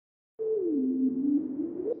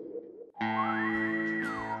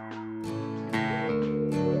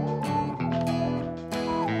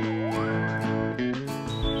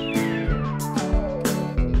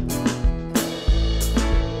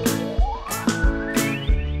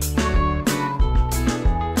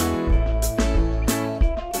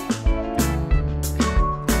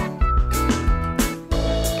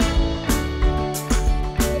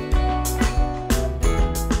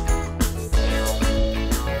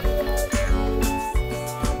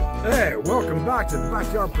Welcome back to the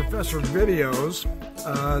Backyard Professor videos.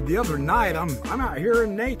 The other night, I'm out here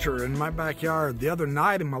in nature in my backyard. The other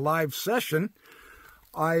night in my live session,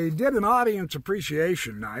 I did an audience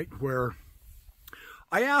appreciation night where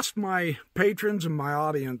I asked my patrons and my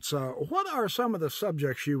audience, what are some of the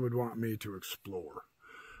subjects you would want me to explore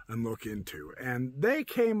and look into? And they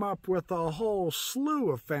came up with a whole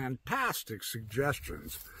slew of fantastic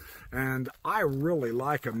suggestions, and I really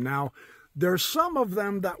like them. Now, there's some of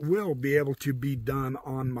them that will be able to be done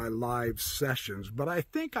on my live sessions, but I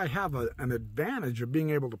think I have an advantage of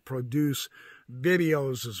being able to produce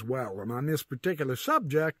videos as well. And on this particular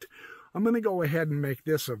subject, I'm going to go ahead and make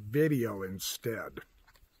this a video instead.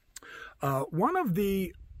 One of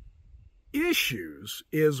the issues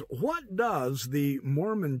is, what does the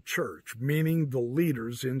Mormon Church, meaning the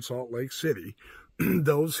leaders in Salt Lake City,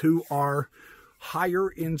 those who are higher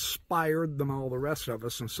inspired than all the rest of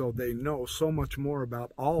us, and so they know so much more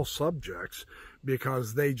about all subjects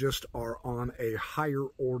because they just are on a higher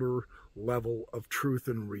order level of truth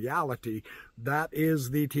and reality. That is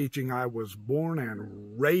the teaching I was born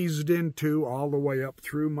and raised into all the way up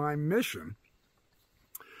through my mission.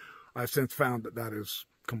 I've since found that that is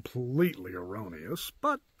completely erroneous,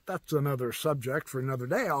 but that's another subject for another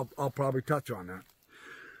day. I'll probably touch on that.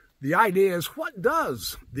 The idea is, what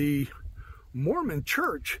does the Mormon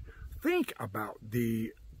Church think about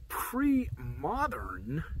the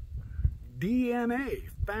pre-modern DNA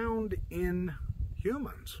found in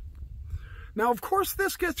humans? Now, of course,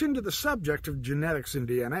 this gets into the subject of genetics and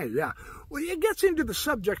DNA, yeah. Well, it gets into the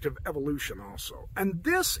subject of evolution also. And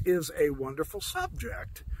this is a wonderful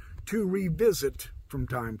subject to revisit from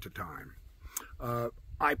time to time.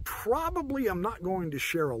 I probably am not going to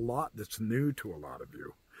share a lot that's new to a lot of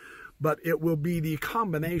you, but it will be the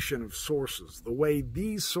combination of sources, the way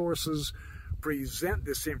these sources present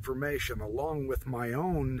this information, along with my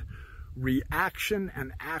own reaction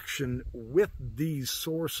and action with these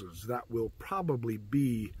sources, that will probably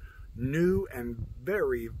be new and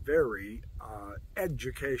very, very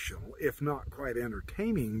educational, if not quite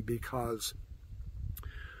entertaining, because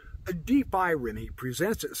a deep irony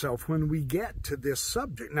presents itself when we get to this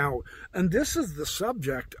subject. Now, and this is the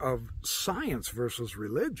subject of science versus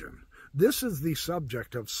religion. This is the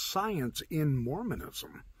subject of science in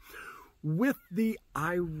Mormonism, with the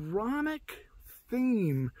ironic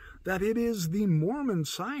theme that it is the Mormon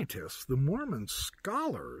scientists, the Mormon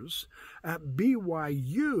scholars at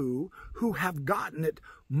BYU who have gotten it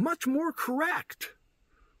much more correct,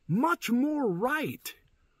 much more right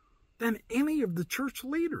than any of the church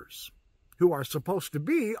leaders, who are supposed to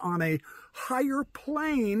be on a higher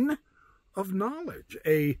plane of knowledge,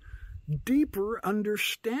 a deeper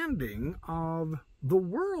understanding of the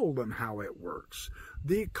world and how it works,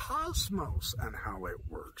 the cosmos and how it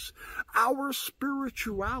works, our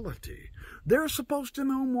spirituality. They're supposed to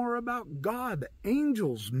know more about God,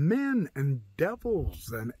 angels, men, and devils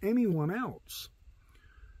than anyone else.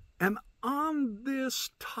 And on this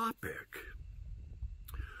topic,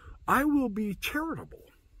 I will be charitable.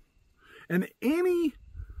 And any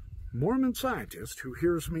Mormon scientist who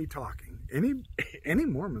hears me talking, any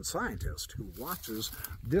Mormon scientist who watches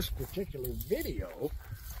this particular video,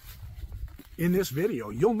 in this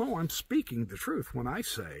video, you'll know I'm speaking the truth when I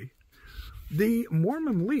say the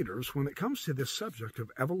Mormon leaders, when it comes to this subject of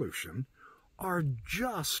evolution, are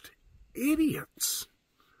just idiots.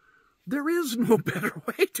 There is no better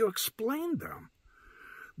way to explain them.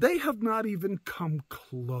 They have not even come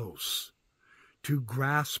close to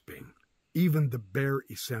grasping even the bare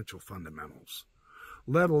essential fundamentals,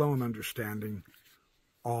 let alone understanding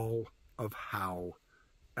all of how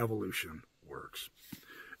evolution works.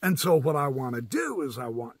 And so what I want to do is I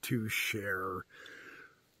want to share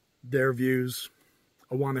their views.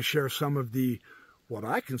 I want to share some of the, what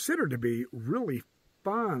I consider to be really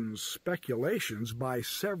fun speculations by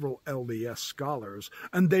several LDS scholars,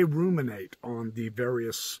 and they ruminate on the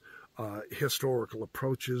various historical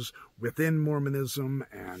approaches within Mormonism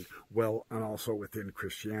and also within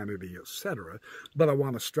Christianity, etc. But I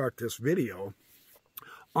want to start this video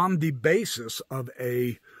on the basis of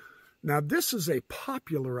a Now, this is a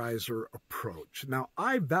popularizer approach. Now,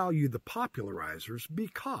 I value the popularizers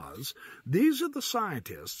because these are the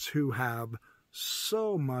scientists who have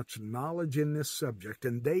so much knowledge in this subject,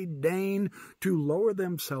 and they deign to lower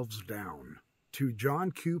themselves down to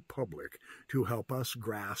John Q. Public to help us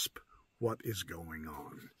grasp what is going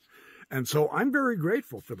on. And so I'm very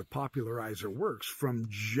grateful for the popularizer works from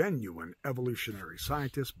genuine evolutionary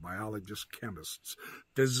scientists, biologists, chemists,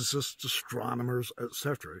 physicists, astronomers,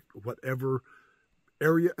 etc., whatever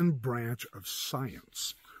area and branch of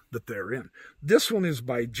science that they're in. This one is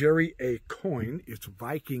by Jerry A. Coyne. It's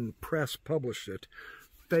Viking Press published it,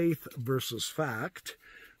 Faith versus Fact.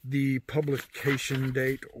 The publication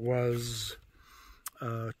date was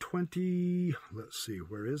let's see,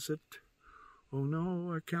 where is it? Oh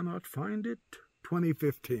no, I cannot find it.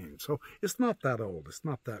 2015. So it's not that old. It's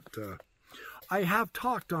not that... I have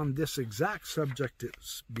talked on this exact subject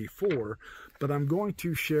before, but I'm going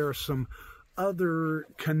to share some other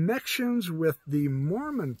connections with the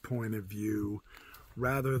Mormon point of view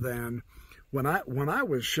rather than... When I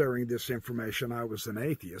was sharing this information, I was an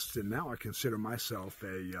atheist, and now I consider myself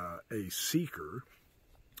a seeker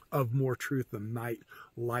of more truth and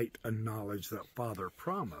light and knowledge that Father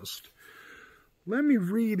promised. Let me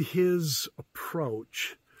read his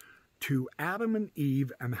approach to Adam and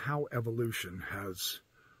Eve and how evolution has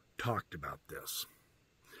talked about this.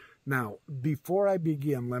 Now, before I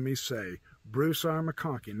begin, let me say, Bruce R.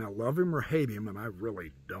 McConkie, now love him or hate him, and I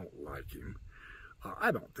really don't like him. I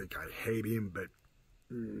don't think I hate him, but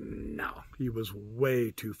no, he was way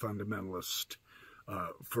too fundamentalist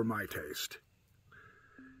for my taste.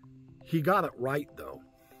 He got it right, though,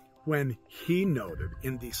 when he noted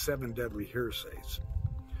in the 7 Deadly Heresies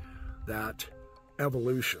that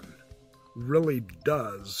evolution really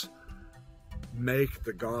does make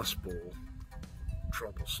the gospel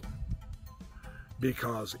troublesome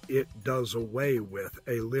because it does away with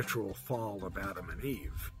a literal fall of Adam and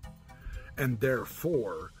Eve, and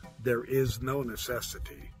therefore there is no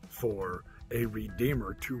necessity for a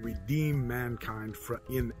redeemer to redeem mankind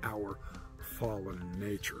in our fallen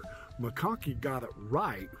nature. McConkie got it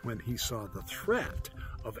right when he saw the threat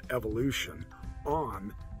of evolution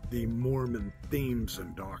on the Mormon themes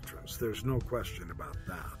and doctrines. There's no question about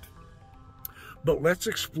that. But let's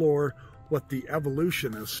explore what the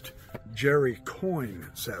evolutionist Jerry Coyne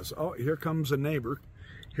says. Oh, here comes a neighbor.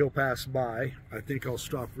 He'll pass by. I think I'll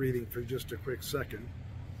stop reading for just a quick second.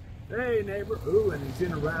 Hey, neighbor. Ooh, and he's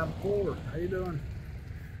in a RAV4. How you doing?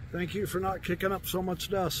 Thank you for not kicking up so much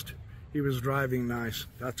dust. He was driving nice.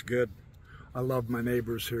 That's good. I love my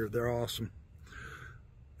neighbors here. They're awesome.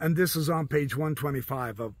 And this is on page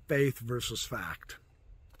 125 of Faith versus Fact.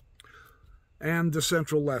 And the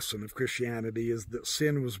central lesson of Christianity is that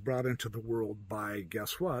sin was brought into the world by,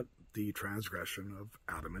 guess what? The transgression of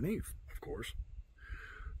Adam and Eve, of course.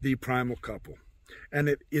 The primal couple. And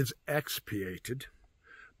it is expiated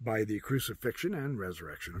by the crucifixion and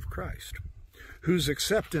resurrection of Christ, whose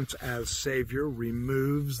acceptance as Savior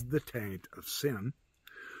removes the taint of sin.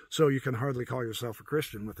 So you can hardly call yourself a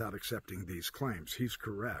Christian without accepting these claims. He's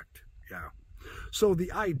correct. Yeah. So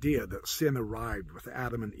the idea that sin arrived with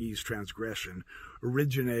Adam and Eve's transgression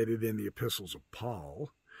originated in the epistles of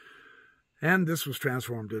Paul, and this was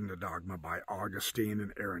transformed into dogma by Augustine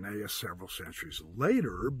and Irenaeus several centuries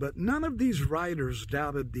later, but none of these writers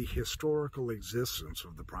doubted the historical existence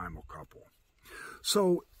of the primal couple.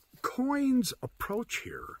 So Coyne's approach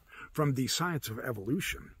here from the science of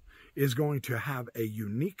evolution is going to have a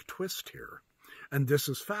unique twist here, and this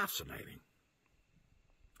is fascinating.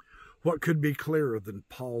 What could be clearer than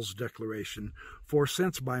Paul's declaration, "For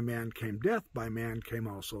since by man came death, by man came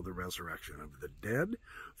also the resurrection of the dead.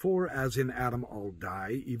 For as in Adam all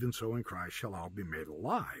die, even so in Christ shall all be made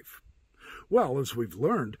alive." Well, as we've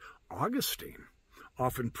learned, Augustine,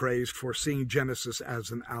 often praised for seeing Genesis as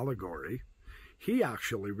an allegory, he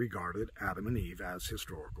actually regarded Adam and Eve as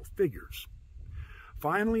historical figures.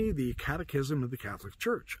 Finally, the Catechism of the Catholic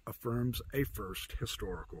Church affirms a first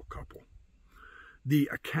historical couple. The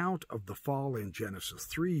account of the fall in Genesis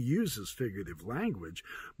 3 uses figurative language,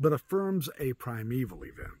 but affirms a primeval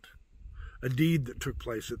event, a deed that took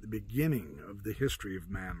place at the beginning of the history of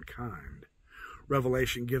mankind.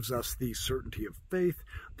 Revelation gives us the certainty of faith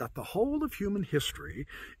that the whole of human history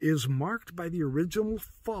is marked by the original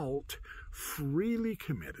fault freely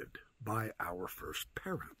committed by our first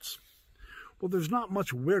parents. Well, there's not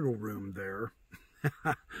much wiggle room there.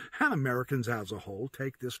 And Americans as a whole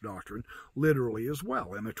take this doctrine literally as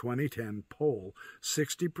well. In a 2010 poll,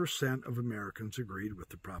 60% of Americans agreed with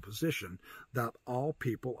the proposition that all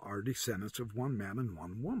people are descendants of one man and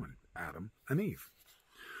one woman, Adam and Eve.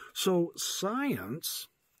 So science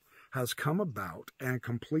has come about and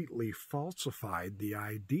completely falsified the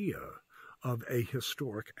idea of a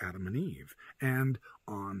historic Adam and Eve, and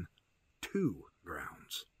on two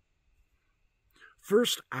grounds.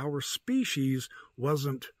 First, our species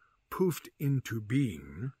wasn't poofed into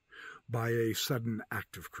being by a sudden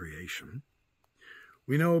act of creation.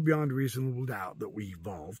 We know beyond reasonable doubt that we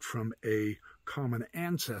evolved from a common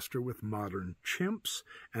ancestor with modern chimps,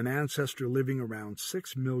 an ancestor living around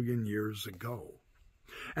 6 million years ago.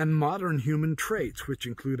 And modern human traits, which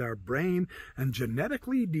include our brain and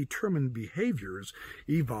genetically determined behaviors,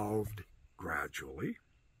 evolved gradually.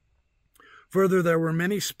 Further, there were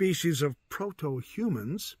many species of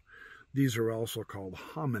proto-humans, these are also called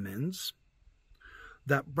hominins,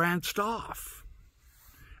 that branched off.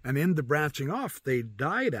 And in the branching off, they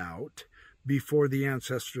died out before the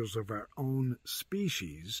ancestors of our own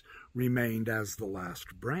species remained as the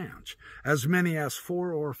last branch. As many as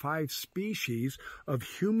 4 or 5 species of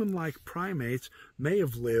human-like primates may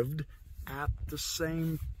have lived at the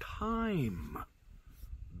same time.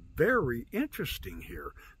 Very interesting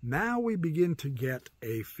here. Now we begin to get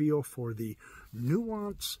a feel for the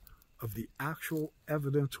nuance of the actual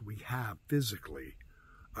evidence we have physically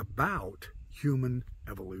about human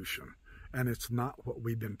evolution. And it's not what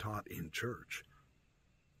we've been taught in church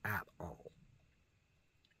at all.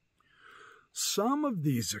 Some of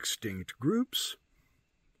these extinct groups,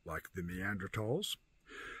 like the Neanderthals,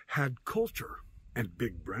 had culture and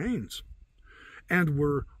big brains, and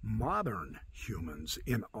were modern humans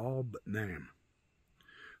in all but name.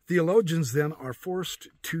 Theologians then are forced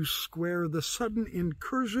to square the sudden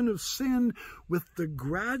incursion of sin with the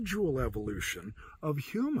gradual evolution of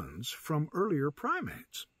humans from earlier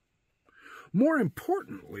primates. More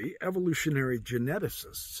importantly, evolutionary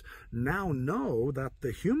geneticists now know that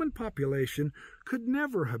the human population could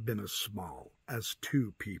never have been as small as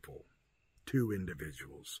 2 people, 2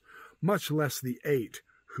 individuals, much less the 8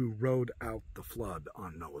 who rode out the flood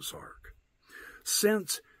on Noah's Ark.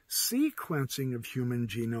 Since sequencing of human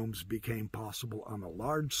genomes became possible on a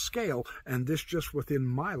large scale, and this just within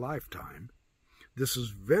my lifetime, this is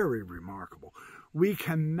very remarkable. We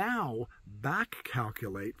can now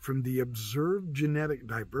back-calculate from the observed genetic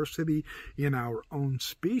diversity in our own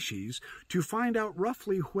species to find out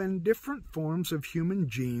roughly when different forms of human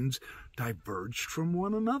genes diverged from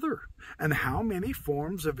one another, and how many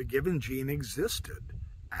forms of a given gene existed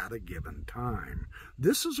at a given time.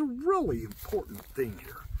 This is a really important thing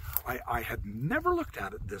here. I had never looked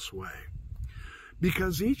at it this way.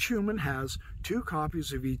 Because each human has 2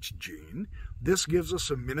 copies of each gene, this gives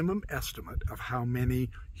us a minimum estimate of how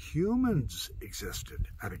many humans existed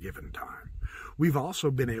at a given time. We've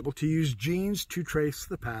also been able to use genes to trace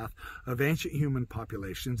the path of ancient human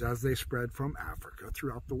populations as they spread from Africa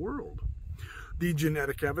throughout the world. The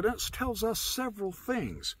genetic evidence tells us several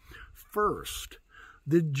things. First,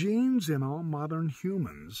 the genes in all modern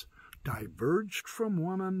humans diverged from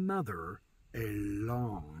one another a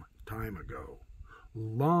long time ago,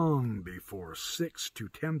 long before 6,000 to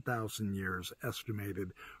 10,000 years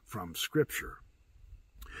estimated from Scripture.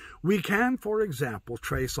 We can, for example,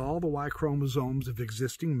 trace all the Y chromosomes of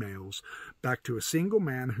existing males back to a single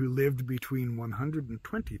man who lived between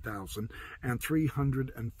 120,000 and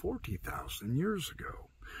 340,000 years ago.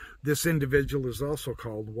 This individual is also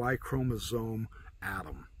called Y chromosome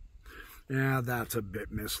Adam. That's a bit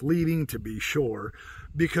misleading, to be sure,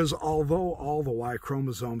 because although all the Y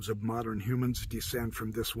chromosomes of modern humans descend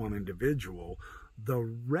from this one individual, the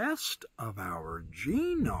rest of our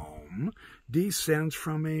genome descends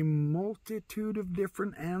from a multitude of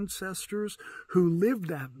different ancestors who lived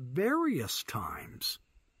at various times.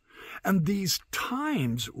 And these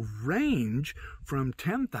times range from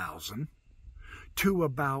 10,000 to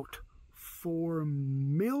about 4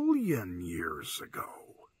 million years ago.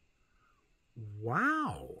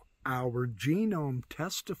 Wow! Our genome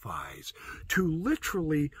testifies to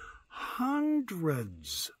literally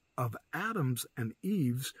hundreds of Adams and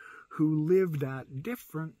Eves who lived at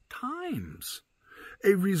different times,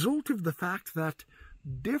 a result of the fact that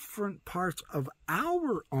different parts of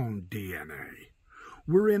our own DNA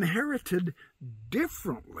were inherited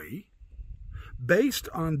differently based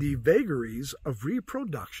on the vagaries of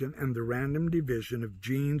reproduction and the random division of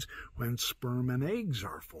genes when sperm and eggs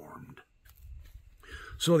are formed.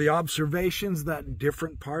 So the observations that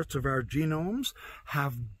different parts of our genomes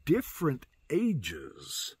have different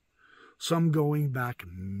ages, some going back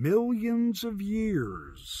millions of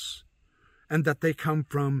years, and that they come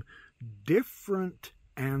from different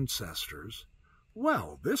ancestors,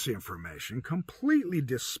 well, this information completely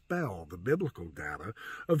dispelled the biblical data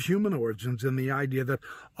of human origins and the idea that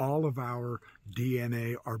all of our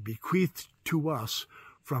DNA are bequeathed to us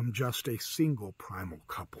from just a single primal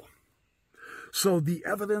couple. So the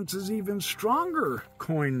evidence is even stronger,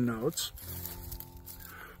 Coyne notes,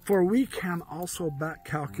 for we can also back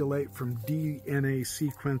calculate from DNA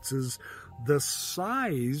sequences the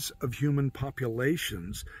size of human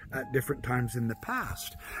populations at different times in the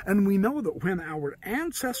past. And we know that when our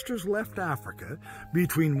ancestors left Africa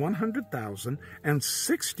between 100,000 and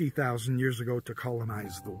 60,000 years ago to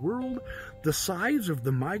colonize the world, the size of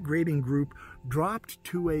the migrating group dropped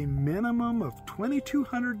to a minimum of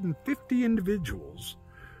 2,250 individuals,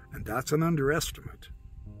 and that's an underestimate.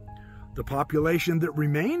 The population that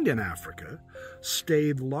remained in Africa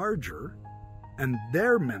stayed larger, and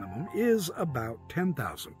their minimum is about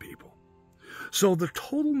 10,000 people. So the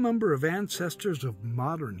total number of ancestors of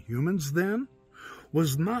modern humans then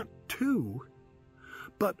was not 2,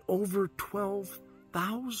 but over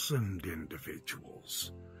 12,000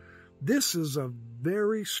 individuals. This is a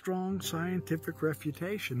very strong scientific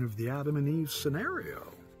refutation of the Adam and Eve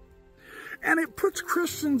scenario. And it puts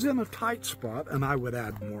Christians in a tight spot, and I would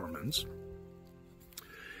add Mormons.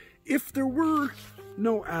 If there were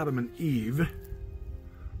no Adam and Eve,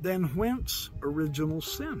 then whence original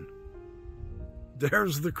sin?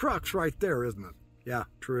 There's the crux right there, isn't it? Yeah,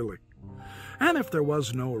 truly. And if there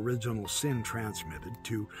was no original sin transmitted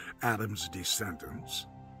to Adam's descendants,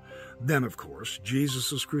 then, of course,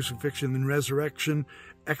 Jesus' crucifixion and resurrection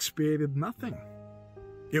expiated nothing.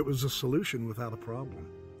 It was a solution without a problem.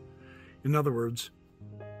 In other words,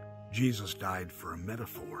 Jesus died for a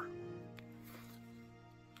metaphor.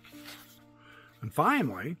 And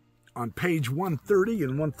finally, on page 130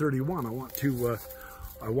 and 131,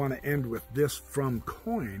 I want to end with this from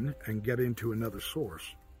Coyne and get into another source.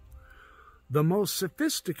 The most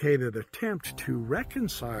sophisticated attempt to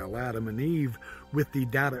reconcile Adam and Eve with the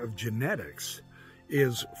data of genetics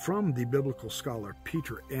is from the biblical scholar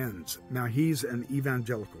Peter Enns. Now, he's an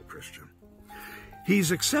evangelical Christian.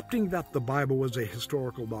 He's accepting that the Bible was a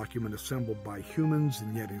historical document assembled by humans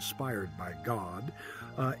and yet inspired by God.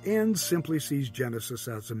 Enns simply sees Genesis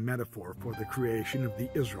as a metaphor for the creation of the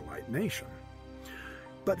Israelite nation.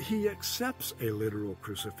 But he accepts a literal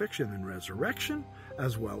crucifixion and resurrection,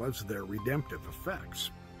 as well as their redemptive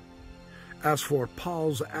effects. As for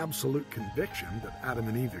Paul's absolute conviction that Adam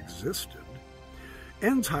and Eve existed,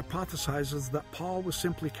 Enns hypothesizes that Paul was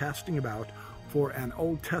simply casting about for an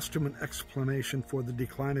Old Testament explanation for the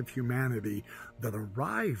decline of humanity that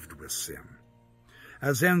arrived with sin.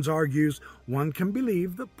 As Enns argues, one can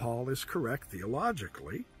believe that Paul is correct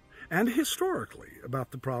theologically and historically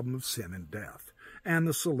about the problem of sin and death, and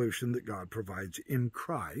the solution that God provides in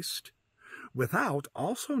Christ, without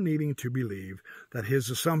also needing to believe that his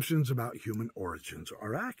assumptions about human origins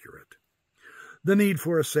are accurate. The need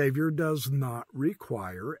for a Savior does not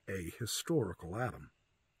require a historical Adam.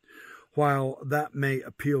 While that may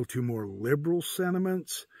appeal to more liberal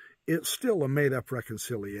sentiments, it's still a made-up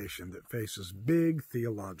reconciliation that faces big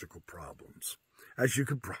theological problems, as you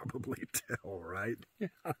could probably tell, right?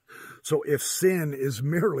 Yeah. So if sin is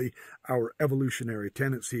merely our evolutionary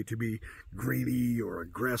tendency to be greedy or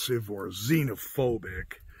aggressive or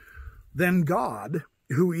xenophobic, then God,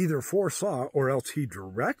 who either foresaw or else he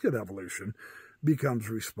directed evolution, becomes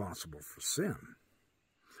responsible for sin.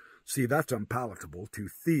 See, that's unpalatable to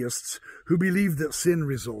theists who believe that sin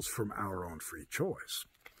results from our own free choice.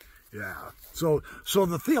 Yeah, so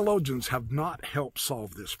the theologians have not helped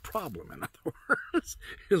solve this problem, in other words,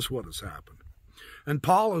 is what has happened. And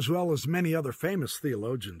Paul, as well as many other famous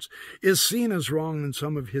theologians, is seen as wrong in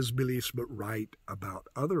some of his beliefs, but right about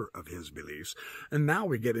other of his beliefs. And now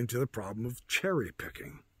we get into the problem of cherry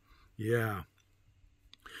picking. Yeah.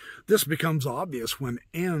 This becomes obvious when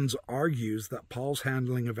Enns argues that Paul's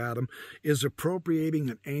handling of Adam is appropriating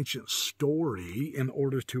an ancient story in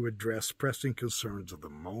order to address pressing concerns of the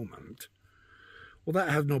moment. Well,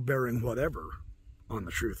 that has no bearing whatever on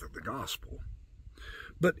the truth of the gospel.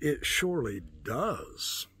 But it surely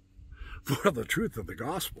does. For the truth of the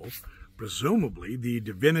gospel, presumably the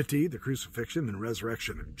divinity, the crucifixion, and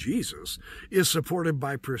resurrection of Jesus, is supported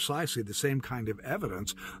by precisely the same kind of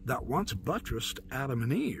evidence that once buttressed Adam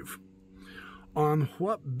and Eve. On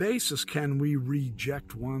what basis can we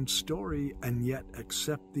reject one story and yet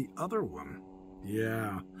accept the other one?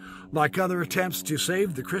 Yeah, like other attempts to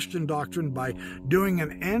save the Christian doctrine by doing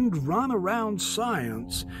an end run around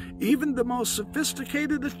science, even the most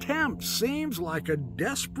sophisticated attempt seems like a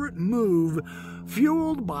desperate move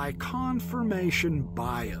fueled by confirmation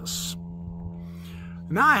bias.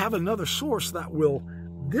 Now I have another source that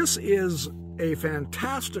this is a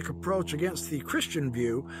fantastic approach against the Christian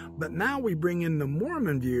view, but now we bring in the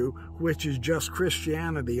Mormon view, which is just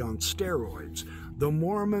Christianity on steroids. The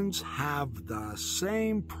Mormons have the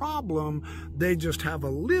same problem. They just have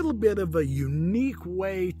a little bit of a unique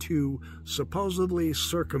way to supposedly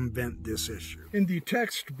circumvent this issue. In the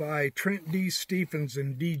text by Trent D. Stephens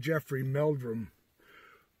and D. Jeffrey Meldrum,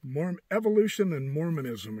 Evolution and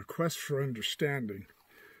Mormonism, A Quest for Understanding,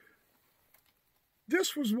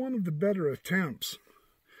 this was one of the better attempts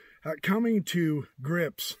at coming to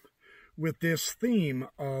grips with this theme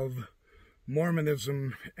of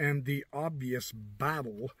Mormonism and the obvious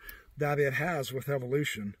battle that it has with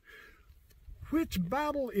evolution, which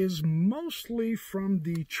battle is mostly from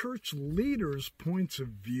the church leaders' points of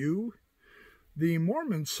view. The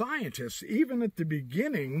Mormon scientists, even at the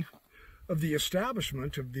beginning of the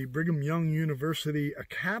establishment of the Brigham Young University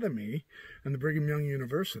Academy and the Brigham Young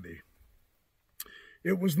University,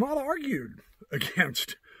 it was not argued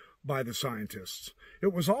against by the scientists.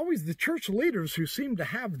 It was always the church leaders who seemed to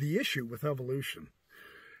have the issue with evolution.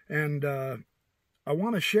 And I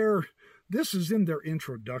want to share, this is in their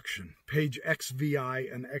introduction, page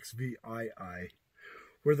XVI and XVII,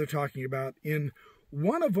 where they're talking about, in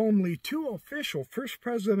one of only two official First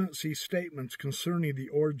Presidency statements concerning the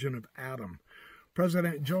origin of Adam,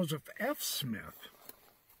 President Joseph F. Smith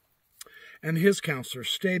and his counselor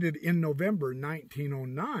stated in November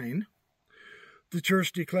 1909, the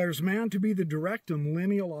Church declares man to be the direct and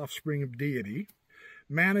lineal offspring of deity.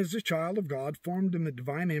 Man is a child of God, formed in the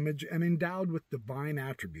divine image and endowed with divine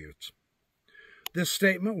attributes. This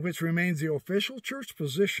statement, which remains the official church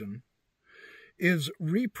position, is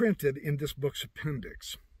reprinted in this book's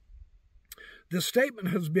appendix. This statement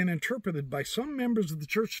has been interpreted by some members of the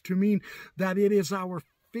church to mean that it is our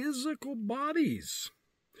physical bodies,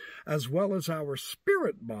 as well as our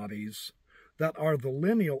spirit bodies, that are the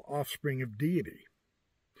lineal offspring of deity.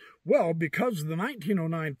 Well, because the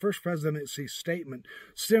 1909 First Presidency statement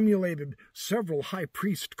stimulated several high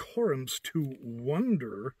priest quorums to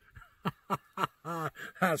wonder,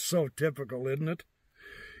 that's so typical, isn't it?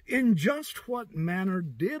 In just what manner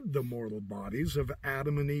did the mortal bodies of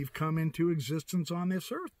Adam and Eve come into existence on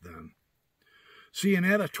this earth, then? See an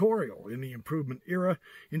editorial in the Improvement Era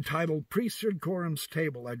entitled Priesthood Quorum's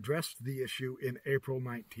Table addressed the issue in April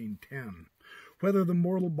 1910. Whether the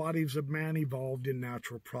mortal bodies of man evolved in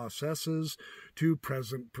natural processes to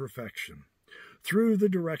present perfection. Through the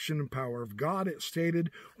direction and power of God, it stated,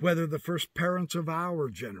 whether the first parents of our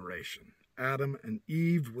generation, Adam and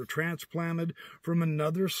Eve, were transplanted from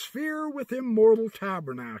another sphere with immortal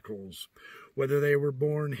tabernacles, whether they were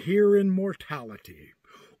born here in mortality,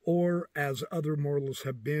 or as other mortals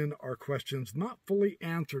have been, are questions not fully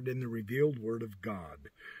answered in the revealed Word of God.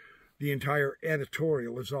 The entire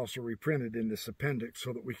editorial is also reprinted in this appendix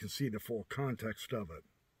so that we can see the full context of it.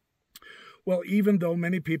 Well, even though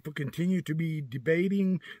many people continue to be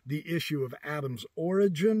debating the issue of Adam's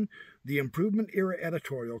origin, the Improvement Era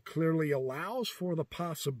editorial clearly allows for the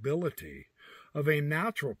possibility of a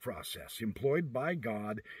natural process employed by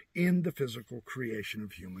God in the physical creation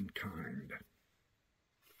of humankind.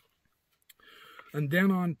 And then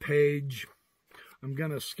on I'm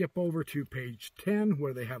going to skip over to page 10,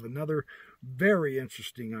 where they have another very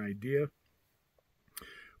interesting idea.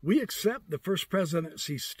 We accept the First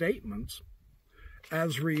Presidency statements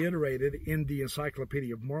as reiterated in the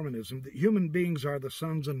Encyclopedia of Mormonism, that human beings are the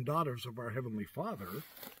sons and daughters of our Heavenly Father.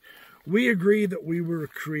 We agree that we were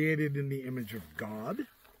created in the image of God.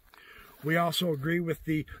 We also agree with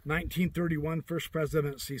the 1931 First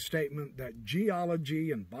Presidency statement that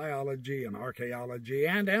geology and biology and archaeology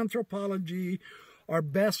and anthropology are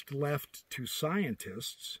best left to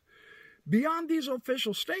scientists. Beyond these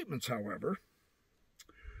official statements, however,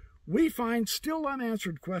 we find still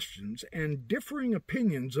unanswered questions and differing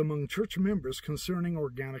opinions among church members concerning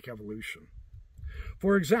organic evolution.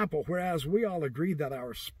 For example, whereas we all agree that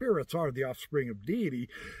our spirits are the offspring of deity,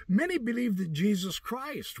 many believe that Jesus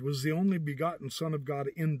Christ was the only begotten Son of God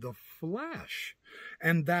in the flesh,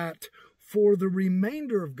 and that for the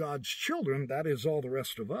remainder of God's children, that is all the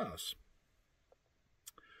rest of us,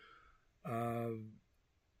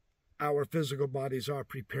 our physical bodies are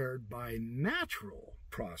prepared by natural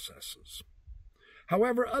processes.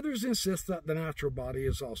 However, others insist that the natural body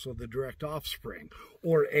is also the direct offspring,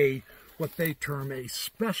 or what they term a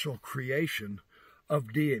special creation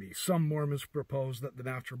of deity. Some Mormons propose that the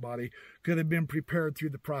natural body could have been prepared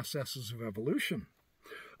through the processes of evolution.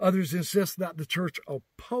 Others insist that the church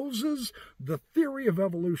opposes the theory of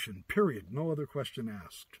evolution, period. No other question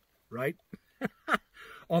asked, right?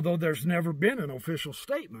 Although there's never been an official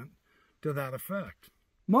statement to that effect.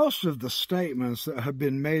 Most of the statements that have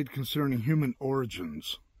been made concerning human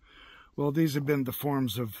origins, well, these have been the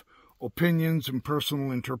forms of opinions and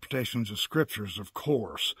personal interpretations of scriptures, of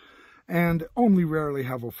course. and only rarely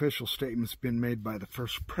have official statements been made by the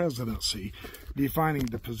first presidency defining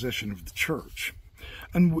the position of the church.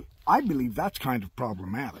 And I believe that's kind of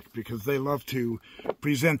problematic, because they love to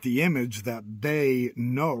present the image that they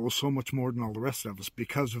know so much more than all the rest of us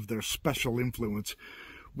because of their special influence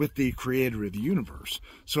with the creator of the universe.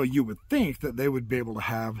 So you would think that they would be able to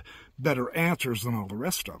have better answers than all the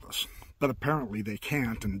rest of us. But apparently they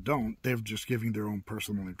can't and don't. They're just giving their own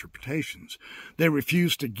personal interpretations. They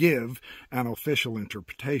refuse to give an official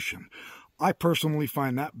interpretation. I personally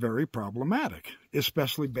find that very problematic,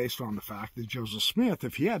 especially based on the fact that Joseph Smith,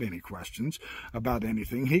 if he had any questions about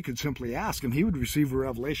anything, he could simply ask and he would receive a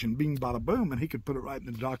revelation, bing, bada, boom, and he could put it right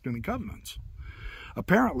in the Doctrine and Covenants.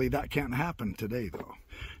 Apparently that can't happen today, though.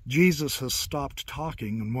 Jesus has stopped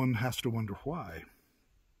talking, and one has to wonder why.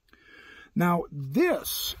 Now,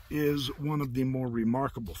 this is one of the more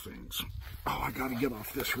remarkable things. Oh, I got to get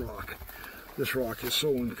off this rock. This rock is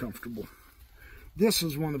so uncomfortable. This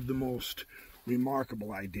is one of the most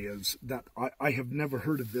remarkable ideas that I have never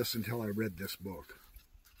heard of this until I read this book.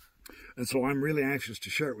 And so I'm really anxious to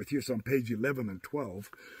share it with you. It's on page 11 and 12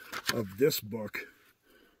 of this book,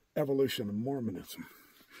 Evolution of Mormonism,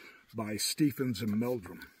 by Stephens and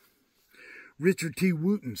Meldrum. Richard T.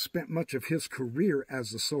 Wooten spent much of his career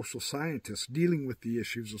as a social scientist dealing with the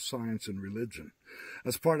issues of science and religion.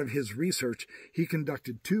 As part of his research, he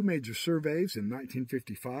conducted 2 major surveys in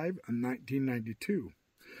 1955 and 1992.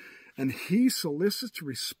 And he solicits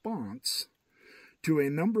response to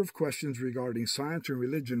a number of questions regarding science and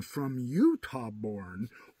religion from Utah-born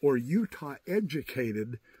or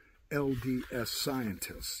Utah-educated LDS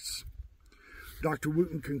scientists. Dr.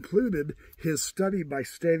 Wooten concluded his study by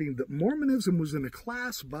stating that Mormonism was in a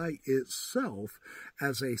class by itself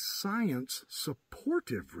as a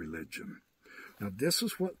science-supportive religion. Now, this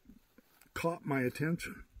is what caught my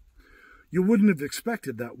attention. You wouldn't have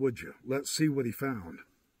expected that, would you? Let's see what he found.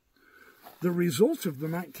 The results of the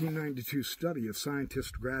 1992 study of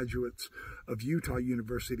scientist graduates of Utah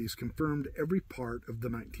universities confirmed every part of the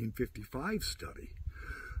 1955 study.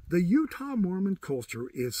 The Utah Mormon culture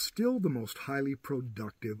is still the most highly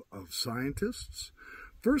productive of scientists,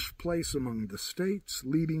 first place among the states,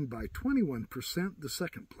 leading by 21% the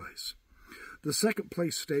second place. The second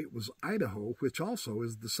place state was Idaho, which also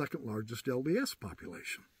is the second largest LDS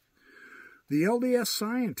population. The LDS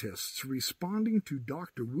scientists responding to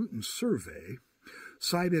Dr. Wooten's survey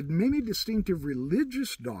cited many distinctive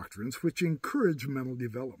religious doctrines which encourage mental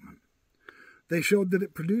development. They showed that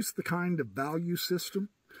it produced the kind of value system,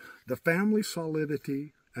 the family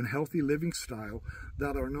solidity, and healthy living style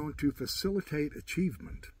that are known to facilitate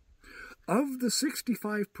achievement. Of the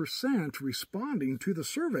 65% responding to the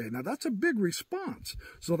survey, now that's a big response,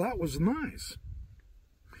 so that was nice.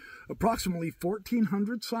 Approximately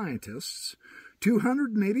 1,400 scientists,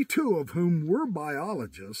 282 of whom were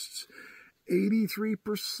biologists,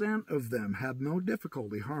 83% of them had no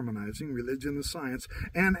difficulty harmonizing religion and science,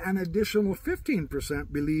 and an additional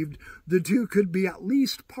 15% believed the two could be at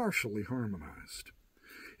least partially harmonized.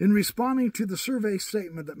 In responding to the survey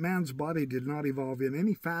statement that man's body did not evolve in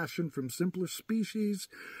any fashion from simpler species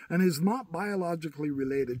and is not biologically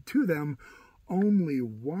related to them, only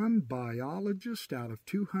one biologist out of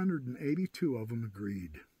 282 of them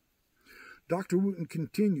agreed. Dr. Wooten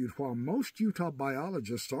continued, while most Utah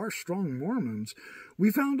biologists are strong Mormons,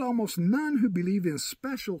 we found almost none who believe in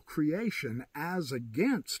special creation as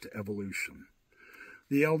against evolution.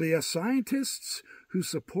 The LDS scientists who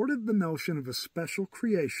supported the notion of a special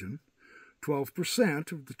creation,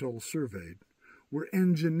 12% of the total surveyed, were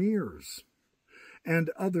engineers,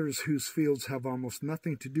 and others whose fields have almost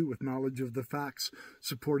nothing to do with knowledge of the facts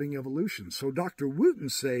supporting evolution. So Dr. Wooten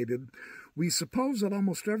stated, we suppose that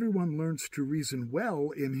almost everyone learns to reason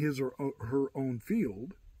well in his or her own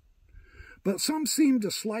field, but some seem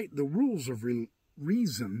to slight the rules of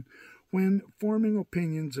reason when forming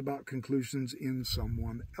opinions about conclusions in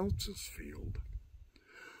someone else's field.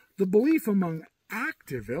 The belief among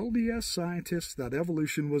active LDS scientists that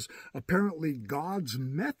evolution was apparently God's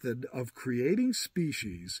method of creating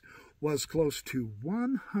species was close to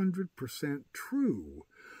 100% true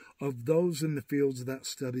of those in the fields that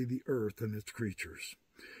study the earth and its creatures.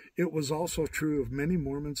 It was also true of many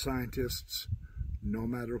Mormon scientists, no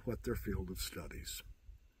matter what their field of studies.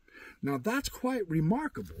 Now that's quite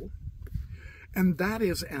remarkable, and that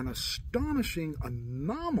is an astonishing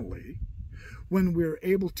anomaly when we're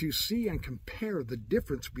able to see and compare the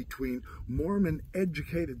difference between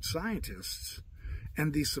Mormon-educated scientists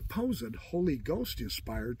and the supposed Holy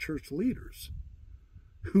Ghost-inspired church leaders,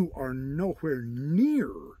 who are nowhere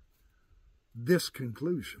near this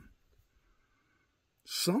conclusion.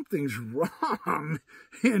 something's wrong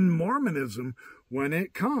in Mormonism when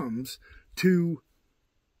it comes to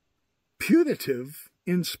putative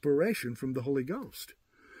inspiration from the Holy Ghost.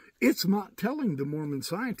 It's not telling the Mormon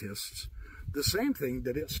scientists the same thing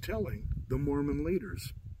that it's telling the Mormon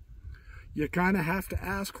leaders. You kind of have to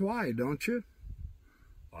ask why, don't you?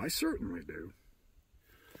 I certainly do.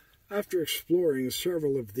 After exploring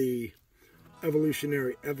several of the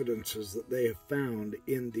evolutionary evidences that they have found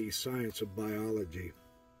in the science of biology,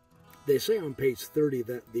 they say on page 30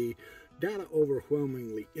 that the data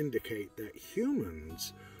overwhelmingly indicate that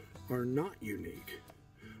humans are not unique,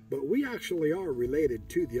 but we actually are related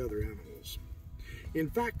to the other animals. In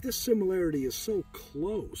fact, this similarity is so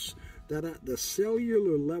close that at the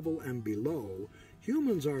cellular level and below,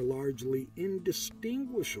 humans are largely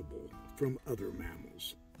indistinguishable from other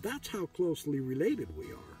mammals. That's how closely related we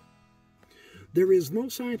are. There is no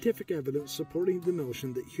scientific evidence supporting the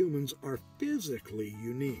notion that humans are physically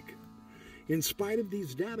unique. In spite of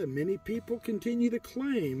these data, many people continue to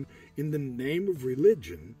claim, in the name of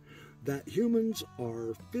religion, that humans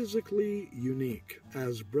are physically unique.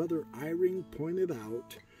 As Brother Eyring pointed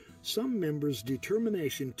out, some members'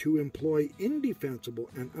 determination to employ indefensible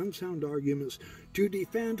and unsound arguments to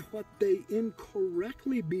defend what they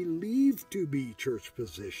incorrectly believe to be church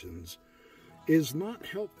positions is not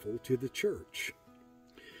helpful to the church.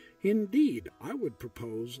 Indeed, I would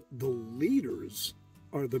propose the leaders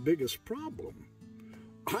are the biggest problem.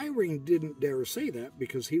 Eyring didn't dare say that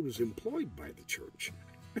because he was employed by the church.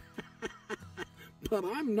 But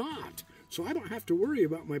I'm not, so I don't have to worry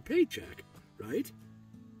about my paycheck, right?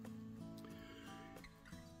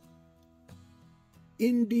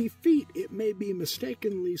 In defeat, it may be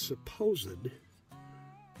mistakenly supposed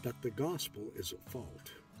that the gospel is at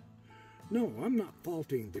fault. No, I'm not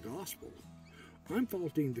faulting the gospel. I'm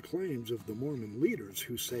faulting the claims of the Mormon leaders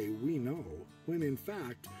who say we know, when in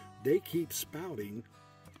fact they keep spouting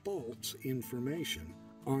false information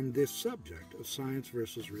on this subject of science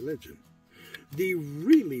versus religion. The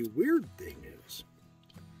really weird thing is,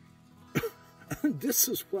 this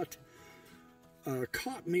is what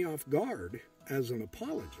caught me off guard as an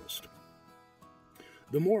apologist.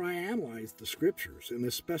 The more I analyzed the scriptures, and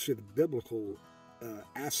especially the biblical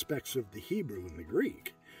aspects of the Hebrew and the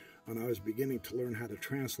Greek, and I was beginning to learn how to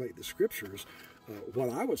translate the scriptures, what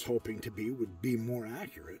I was hoping to be would be more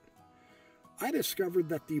accurate, I discovered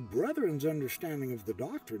that the Brethren's understanding of the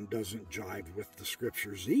doctrine doesn't jive with the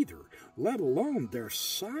scriptures either, let alone their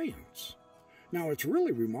science. Now, it's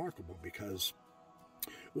really remarkable because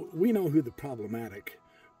we know who the problematic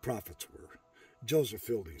prophets were. Joseph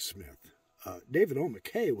Fielding Smith. David O.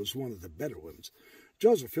 McKay was one of the better ones.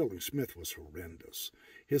 Joseph Fielding Smith was horrendous.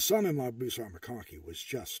 His son-in-law, Bruce R. McConkie, was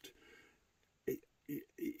just...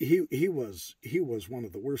 He was one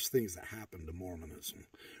of the worst things that happened to Mormonism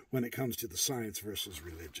when it comes to the science versus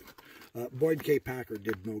religion. Boyd K. Packer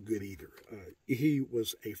did no good either. He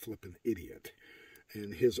was a flippin' idiot,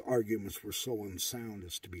 and his arguments were so unsound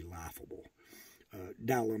as to be laughable.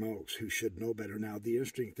 Dallin Oaks, who should know better now. The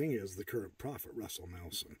interesting thing is the current prophet, Russell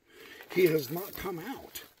Nelson. He has not come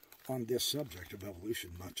out on this subject of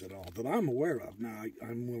evolution much at all that I'm aware of. Now,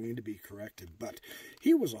 I'm willing to be corrected, but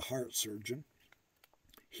he was a heart surgeon.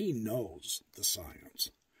 He knows the science.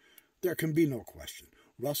 There can be no question.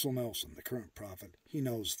 Russell Nelson, the current prophet, he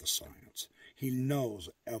knows the science. He knows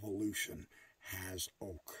evolution has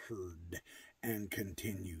occurred and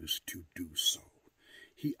continues to do so.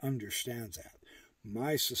 He understands that.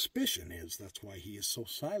 My suspicion is that's why he is so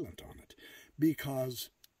silent on it,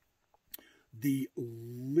 because the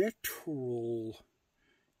literal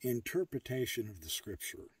interpretation of the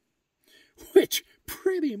scripture, which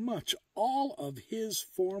pretty much all of his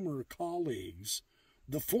former colleagues,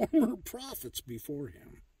 the former prophets before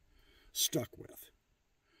him, stuck with.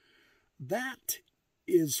 That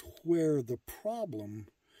is where the problem,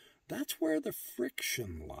 that's where the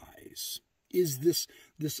friction lies, is this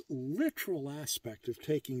literal aspect of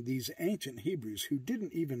taking these ancient Hebrews who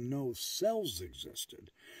didn't even know cells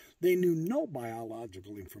existed. They knew no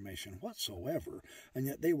biological information whatsoever, and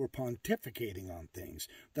yet they were pontificating on things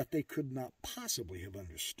that they could not possibly have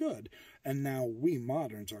understood, and now we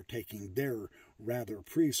moderns are taking their rather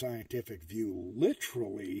pre-scientific view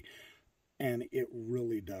literally, and it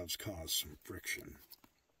really does cause some friction.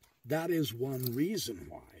 That is one reason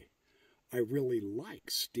why I really like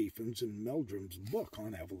Stephen's and Meldrum's book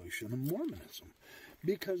on evolution and Mormonism,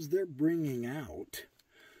 because they're bringing out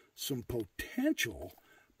some potential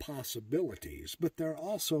possibilities, but they're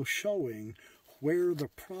also showing where the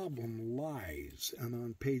problem lies. And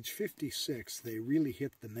on page 56, they really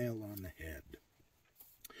hit the nail on the head.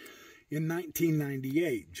 In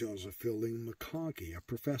 1998, Joseph Fielding McConkie, a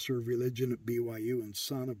professor of religion at BYU and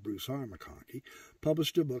son of Bruce R. McConkie,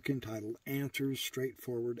 published a book entitled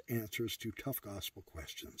Straightforward Answers to Tough Gospel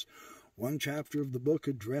Questions. One chapter of the book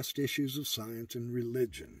addressed issues of science and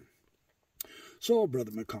religion. So,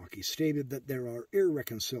 Brother McConkie stated that there are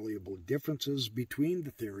irreconcilable differences between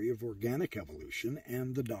the theory of organic evolution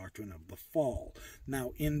and the doctrine of the fall.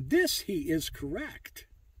 Now, in this, he is correct.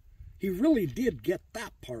 He really did get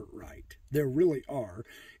that part right. There really are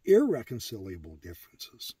irreconcilable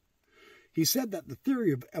differences. He said that the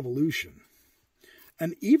theory of evolution,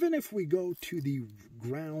 and even if we go to the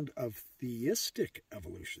ground of theistic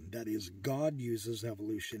evolution, that is, God uses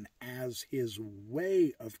evolution as his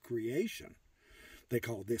way of creation, they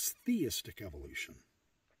call this theistic evolution,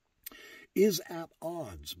 is at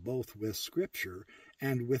odds both with Scripture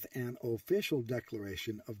and with an official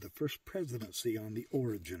declaration of the first presidency on the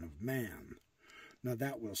origin of man. Now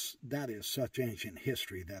that is such ancient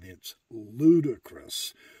history that it's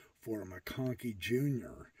ludicrous for McConkie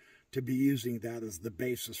Jr. to be using that as the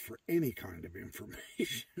basis for any kind of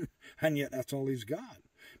information. And yet that's all he's got.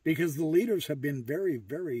 Because the leaders have been very,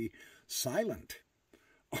 very silent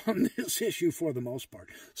on this issue for the most part.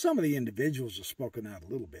 Some of the individuals have spoken out a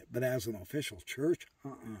little bit, but as an official church,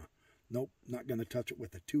 nope, not going to touch it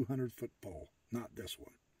with a 200-foot pole. Not this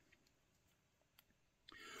one.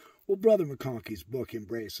 Well, Brother McConkie's book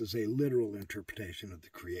embraces a literal interpretation of the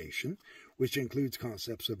creation, which includes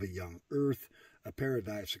concepts of a young earth, a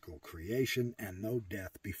paradisical creation, and no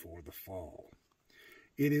death before the fall.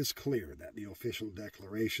 It is clear that the official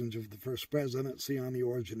declarations of the first presidency on the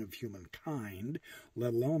origin of humankind,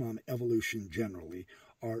 let alone on evolution generally,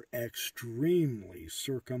 are extremely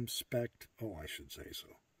circumspect. Oh, I should say so.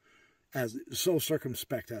 So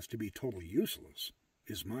circumspect as to be totally useless,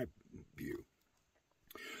 is my view.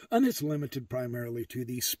 And it's limited primarily to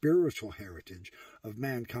the spiritual heritage of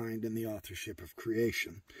mankind and the authorship of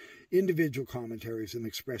creation. Individual commentaries and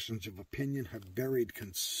expressions of opinion have varied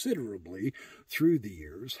considerably through the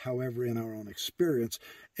years. However, in our own experience,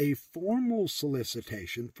 a formal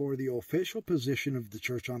solicitation for the official position of the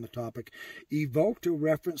Church on the topic evoked a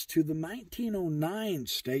reference to the 1909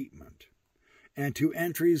 statement and to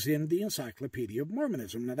entries in the Encyclopedia of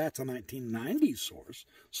Mormonism. Now, that's a 1990s source,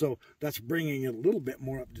 so that's bringing it a little bit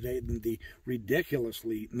more up to date than the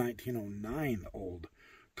ridiculously 1909 old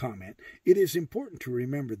comment. It is important to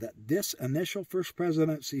remember that this initial First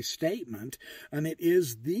Presidency statement, and it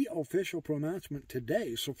is the official pronouncement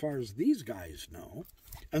today, so far as these guys know,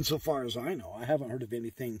 and so far as I know, I haven't heard of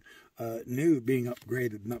anything new being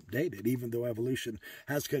upgraded and updated, even though evolution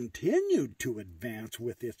has continued to advance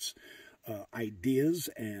with its ideas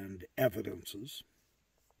and evidences.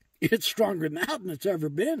 It's stronger now than it's ever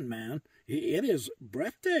been, man. It is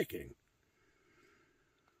breathtaking.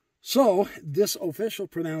 So, this official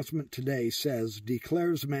pronouncement today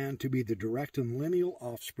declares man to be the direct and lineal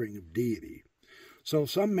offspring of deity. So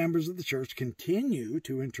some members of the church continue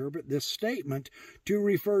to interpret this statement to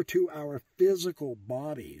refer to our physical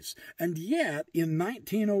bodies. And yet, in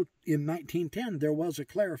 1910, there was a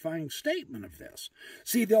clarifying statement of this.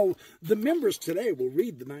 See, the members today will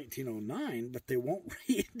read the 1909, but they won't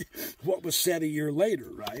read what was said a year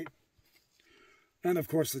later, right? And, of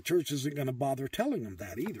course, the church isn't going to bother telling them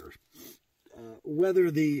that either.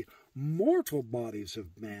 Whether the mortal bodies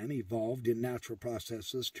of man evolved in natural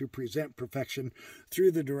processes to present perfection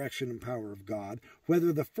through the direction and power of God,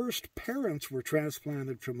 whether the first parents were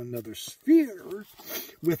transplanted from another sphere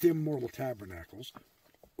with immortal tabernacles,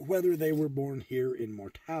 whether they were born here in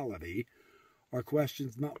mortality, are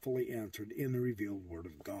questions not fully answered in the revealed Word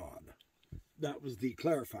of God. That was the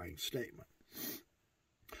clarifying statement.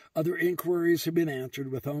 Other inquiries have been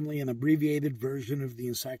answered with only an abbreviated version of the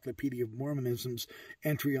Encyclopedia of Mormonism's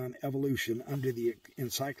entry on evolution under the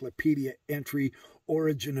Encyclopedia entry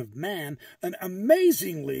Origin of Man. And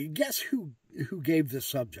amazingly, guess who gave this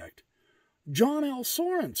subject? John L.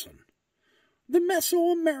 Sorensen, the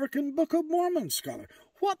Mesoamerican Book of Mormon scholar.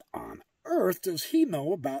 What on earth does he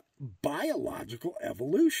know about biological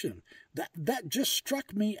evolution? That just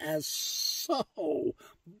struck me as so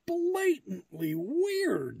blatantly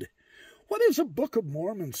weird. What is a Book of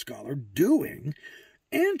Mormon scholar doing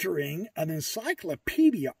entering an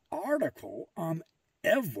encyclopedia article on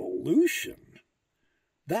evolution?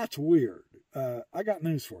 That's weird. I got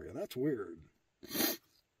news for you. That's weird.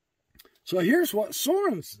 So here's what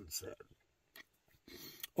Sorensen said.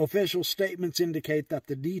 Official statements indicate that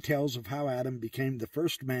the details of how Adam became the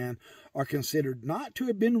first man are considered not to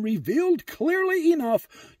have been revealed clearly enough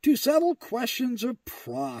to settle questions of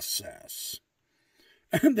process.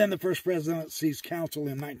 And then the first presidency's council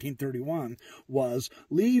in 1931 was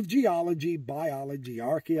leave geology, biology,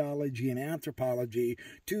 archaeology, and anthropology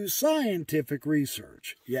to scientific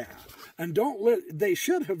research. Yeah. And they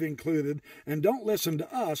should have included, and don't listen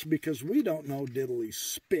to us because we don't know diddly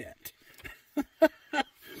spit.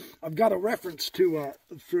 I've got a reference to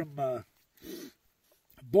from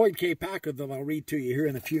Boyd K. Packer that I'll read to you here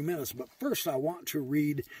in a few minutes. But first I want to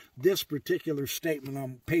read this particular statement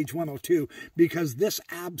on page 102 because this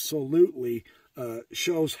absolutely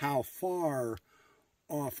shows how far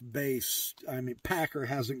off base, Packer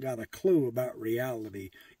hasn't got a clue about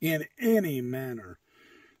reality in any manner.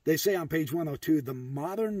 They say on page 102, the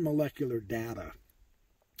modern molecular data,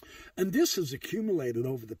 and this has accumulated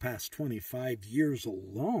over the past 25 years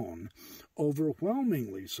alone,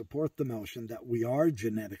 overwhelmingly support the notion that we are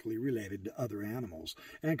genetically related to other animals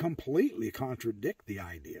and completely contradict the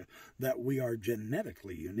idea that we are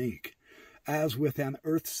genetically unique. As with an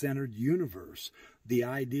earth-centered universe, the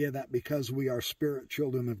idea that because we are spirit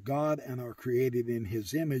children of God and are created in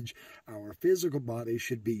His image, our physical bodies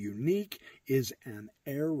should be unique is an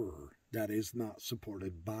error that is not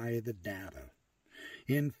supported by the data.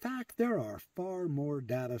 In fact, there are far more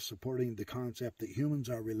data supporting the concept that humans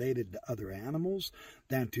are related to other animals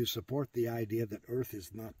than to support the idea that Earth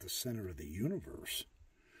is not the center of the universe.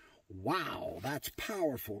 Wow, that's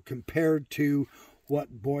powerful compared to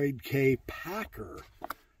what Boyd K. Packer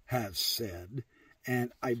has said.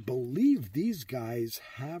 And I believe these guys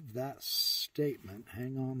have that statement.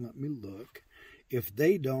 Hang on, let me look. If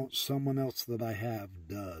they don't, someone else that I have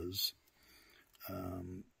does.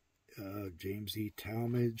 James E.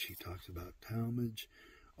 Talmage, he talks about Talmage.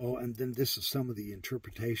 Oh, and then this is some of the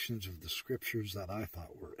interpretations of the scriptures that I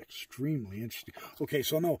thought were extremely interesting. Okay,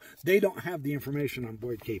 so no, they don't have the information on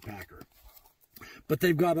Boyd K. Packer. But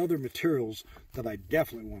they've got other materials that I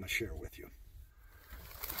definitely want to share with you.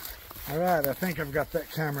 All right, I think I've got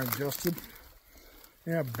that camera adjusted.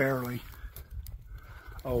 Yeah, barely.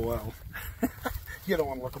 Oh, well. You don't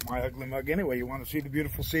want to look at my ugly mug anyway. You want to see the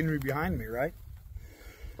beautiful scenery behind me, right?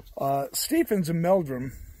 Stephens and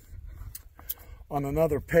Meldrum, on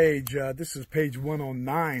another page, this is page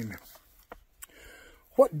 109.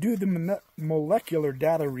 What do the molecular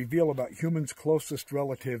data reveal about humans' closest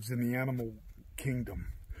relatives in the animal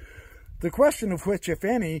kingdom? The question of which, if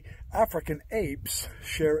any, African apes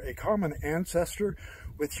share a common ancestor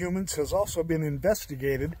with humans has also been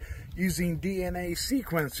investigated using DNA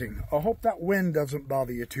sequencing. I hope that wind doesn't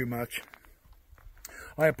bother you too much.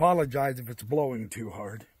 I apologize if it's blowing too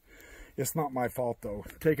hard. It's not my fault, though.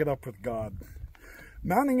 Take it up with God.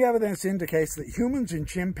 Mounting evidence indicates that humans and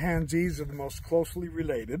chimpanzees are the most closely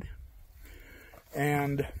related,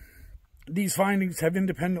 and these findings have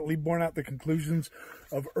independently borne out the conclusions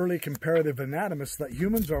of early comparative anatomists that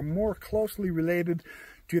humans are more closely related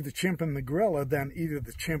to the chimp and the gorilla than either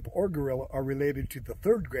the chimp or gorilla are related to the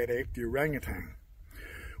third-grade ape, the orangutan.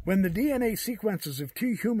 When the DNA sequences of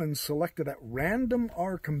two humans selected at random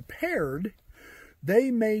are compared,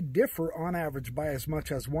 they may differ on average by as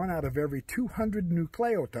much as 1 out of every 200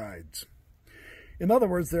 nucleotides. In other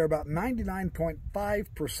words, they're about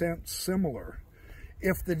 99.5% similar.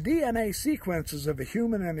 If the DNA sequences of a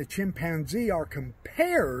human and a chimpanzee are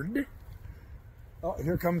compared... Oh,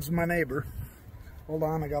 here comes my neighbor. Hold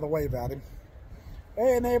on, I gotta wave at him.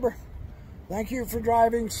 Hey, neighbor. Thank you for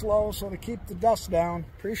driving slow so to keep the dust down.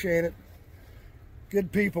 Appreciate it.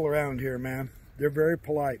 Good people around here, man. They're very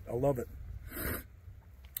polite. I love it.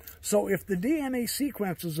 So if the DNA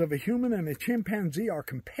sequences of a human and a chimpanzee are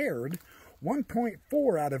compared,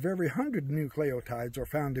 1.4 out of every 100 nucleotides are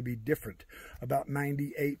found to be different, about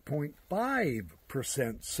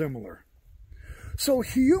 98.5% similar. So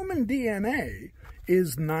human DNA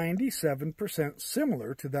is 97%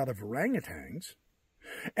 similar to that of orangutans,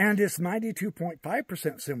 and it's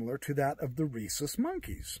 92.5% similar to that of the rhesus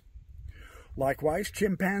monkeys. Likewise,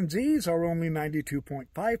 chimpanzees are only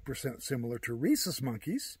 92.5% similar to rhesus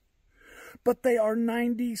monkeys, but they are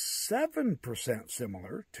 97%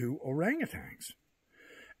 similar to orangutans.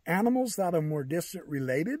 Animals that are more distant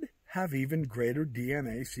related have even greater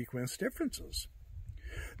DNA sequence differences.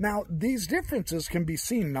 Now, these differences can be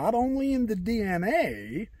seen not only in the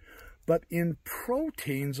DNA, but in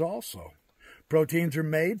proteins also. Proteins are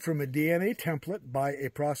made from a DNA template by a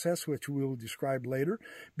process which we will describe later.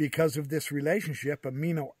 Because of this relationship,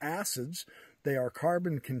 amino acids, they are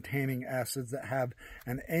carbon-containing acids that have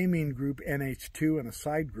an amine group, NH2, and a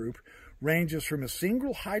side group, ranges from a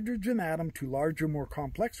single hydrogen atom to larger, more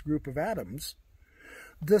complex group of atoms.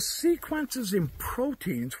 The sequences in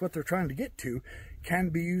proteins, what they're trying to get to, can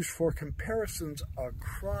be used for comparisons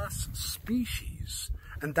across species.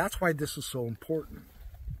 And that's why this is so important.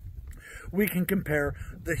 we can compare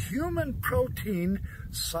the human protein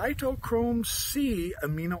cytochrome C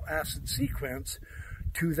amino acid sequence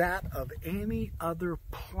to that of any other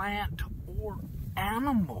plant or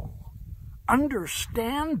animal.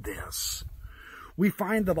 Understand this. We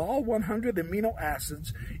find that all 100 amino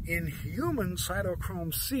acids in human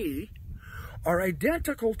cytochrome C are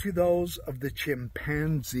identical to those of the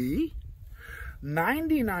chimpanzee.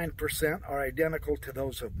 99% are identical to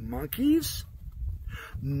those of monkeys.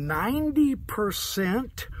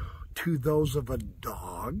 90% to those of a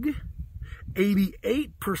dog.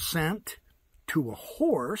 88% to a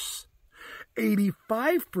horse.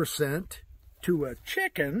 85% to a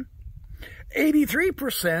chicken.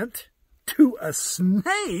 83% to a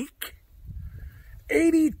snake.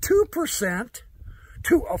 82%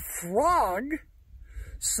 to a frog.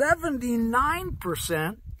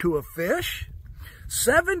 79% to a fish.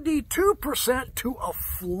 72% to a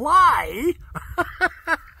fly.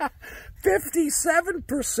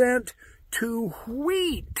 57% to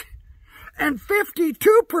wheat. And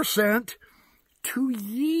 52% to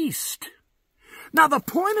yeast. Now, the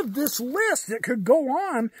point of this list, it could go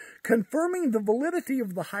on, confirming the validity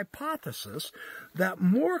of the hypothesis that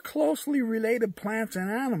more closely related plants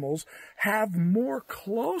and animals have more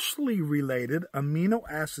closely related amino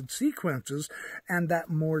acid sequences, and that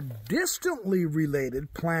more distantly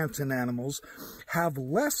related plants and animals have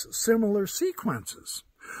less similar sequences.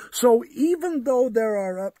 So even though there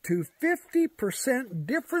are up to 50%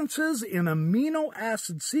 differences in amino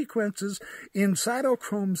acid sequences in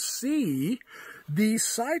cytochrome C, the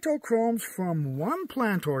cytochromes from one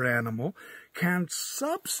plant or animal can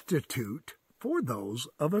substitute for those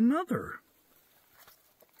of another.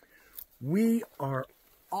 We are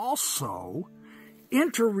also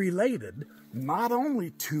interrelated not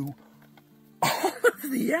only to all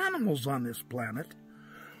of the animals on this planet,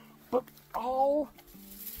 but all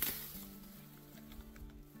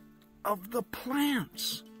of the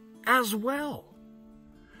plants as well.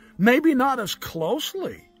 Maybe not as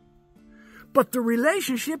closely, but the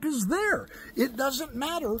relationship is there. It doesn't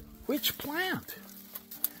matter which plant.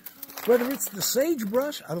 Whether it's the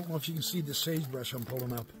sagebrush, I don't know if you can see the sagebrush I'm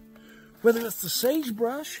pulling up. Whether it's the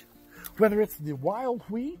sagebrush, whether it's the wild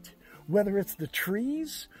wheat, whether it's the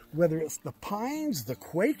trees, whether it's the pines, the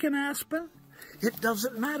quake and aspen, it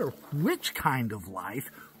doesn't matter which kind of life,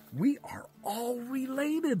 we are all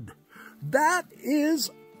related. That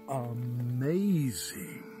is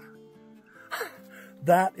amazing.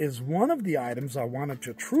 That is one of the items I wanted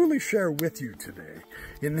to truly share with you today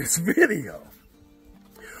in this video.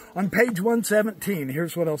 On page 117,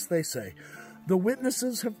 here's what else they say. The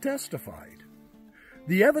witnesses have testified.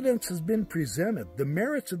 The evidence has been presented. The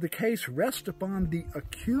merits of the case rest upon the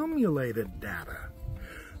accumulated data.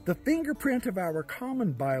 The fingerprint of our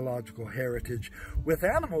common biological heritage with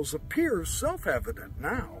animals appears self-evident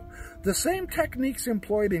now. The same techniques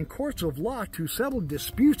employed in courts of law to settle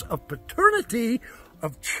disputes of paternity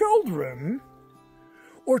of children,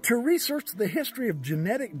 or to research the history of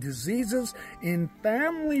genetic diseases in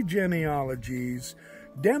family genealogies,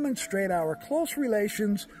 demonstrate our close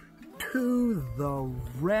relations to the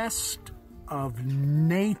rest of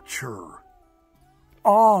nature.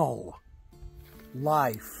 All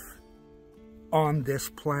life on this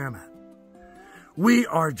planet we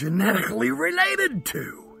are genetically related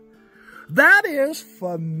to. That is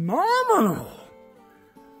phenomenal.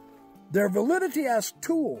 Their validity as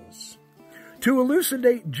tools to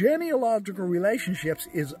elucidate genealogical relationships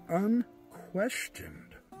is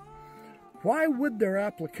unquestioned. Why would their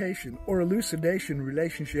application or elucidation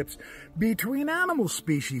relationships between animal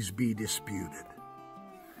species be disputed?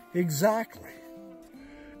 Exactly.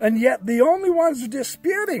 And yet the only ones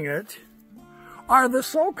disputing it are the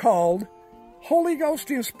so-called Holy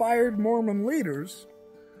Ghost-inspired Mormon leaders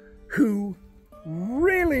who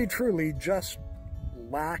really, truly just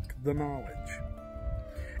lack the knowledge.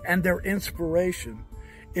 And their inspiration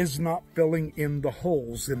is not filling in the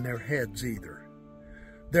holes in their heads either.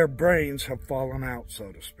 Their brains have fallen out,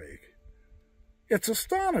 so to speak. It's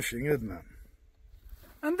astonishing, isn't it?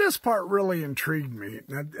 And this part really intrigued me,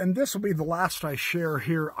 and this will be the last I share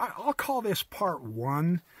here. I'll call this part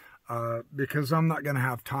 1 because I'm not going to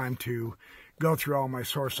have time to go through all my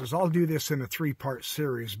sources. I'll do this in a 3-part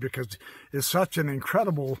series because it's such an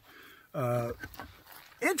incredible,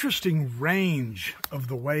 interesting range of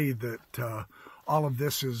the way that all of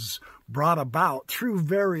this is brought about through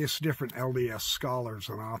various different LDS scholars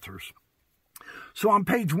and authors. So on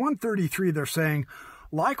page 133, they're saying,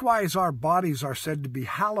 likewise, our bodies are said to be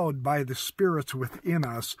hallowed by the spirits within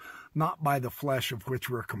us, not by the flesh of which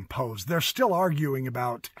we're composed. They're still arguing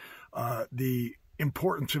about the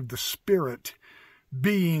importance of the spirit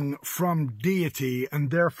being from deity,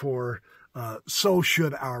 and therefore so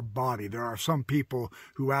should our body. There are some people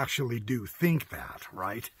who actually do think that,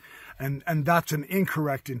 right? And that's an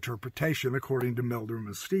incorrect interpretation according to Meldrum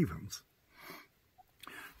and Stevens.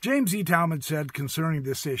 James E. Talmage said concerning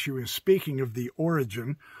this issue, in speaking of the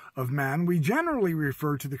origin of man, we generally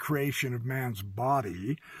refer to the creation of man's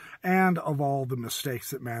body, and of all the mistakes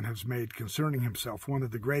that man has made concerning himself, one of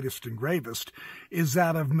the greatest and gravest is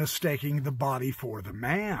that of mistaking the body for the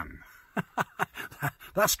man.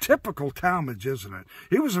 That's typical Talmage, isn't it?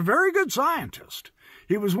 He was a very good scientist.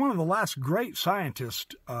 He was one of the last great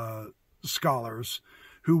scientist scholars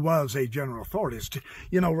who was a general authority.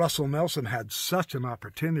 You know, Russell Nelson had such an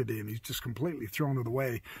opportunity, and he's just completely thrown it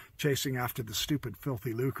away, chasing after the stupid,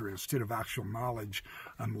 filthy lucre instead of actual knowledge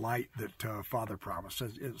and light that Father promised.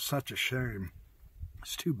 It's such a shame.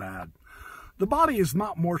 It's too bad. The body is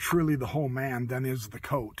not more truly the whole man than is the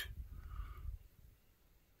coat,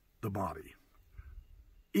 the body.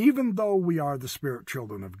 Even though we are the spirit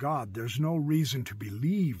children of God, there's no reason to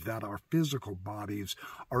believe that our physical bodies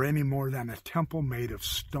are any more than a temple made of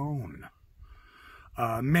stone.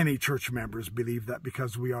 Many church members believe that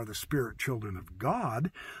because we are the spirit children of God,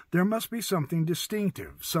 there must be something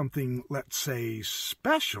distinctive, something, let's say,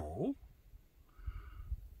 special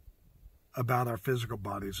about our physical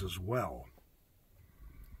bodies as well.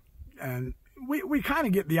 And we kind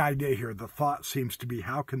of get the idea here. The thought seems to be,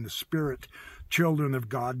 how can the spirit children of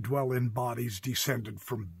God dwell in bodies descended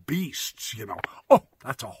from beasts? You know, oh,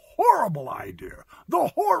 that's a horrible idea.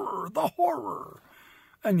 The horror.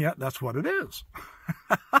 And yet that's what it is.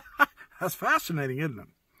 That's fascinating, isn't it?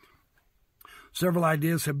 Several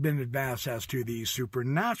ideas have been advanced as to the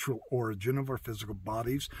supernatural origin of our physical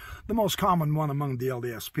bodies. The most common one among the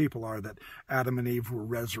LDS people are that Adam and Eve were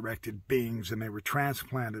resurrected beings and they were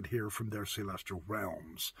transplanted here from their celestial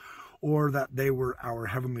realms, or that they were our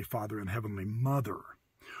Heavenly Father and Heavenly Mother,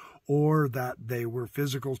 or that they were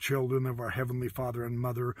physical children of our Heavenly Father and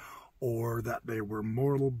Mother, or that they were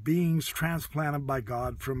mortal beings transplanted by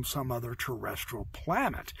God from some other terrestrial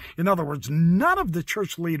planet. In other words, none of the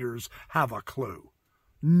church leaders have a clue.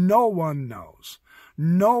 No one knows.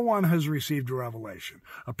 No one has received a revelation.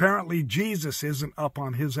 Apparently, Jesus isn't up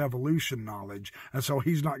on his evolution knowledge, and so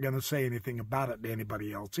he's not going to say anything about it to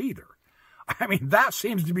anybody else either. I mean, that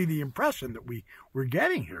seems to be the impression that we're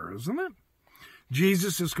getting here, isn't it?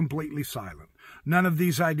 Jesus is completely silent. None of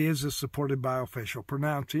these ideas is supported by official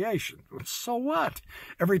pronunciation. So what?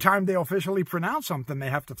 Every time they officially pronounce something, they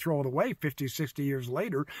have to throw it away 50, 60 years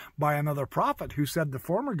later by another prophet who said the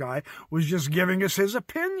former guy was just giving us his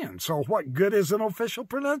opinion. So what good is an official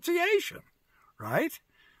pronunciation? Right?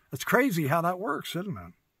 It's crazy how that works, isn't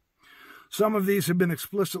it? Some of these have been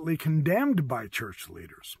explicitly condemned by church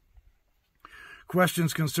leaders.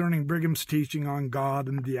 Questions concerning Brigham's teaching on God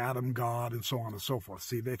and the Adam God and so on and so forth.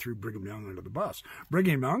 See, they threw Brigham Young under the bus.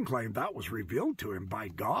 Brigham Young claimed that was revealed to him by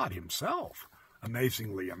God himself,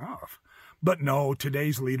 amazingly enough. But no,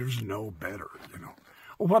 today's leaders know better, you know.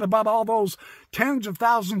 What about all those tens of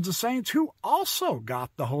thousands of saints who also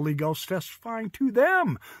got the Holy Ghost testifying to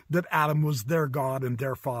them that Adam was their God and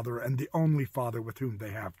their father and the only father with whom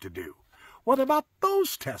they have to do? What about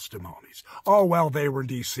those testimonies? Oh, well, they were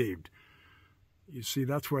deceived. You see,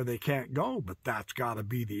 that's where they can't go, but that's got to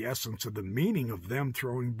be the essence of the meaning of them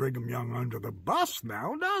throwing Brigham Young under the bus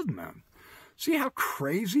now, doesn't it? See how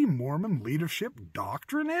crazy Mormon leadership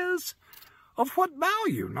doctrine is? Of what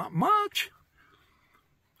value? Not much.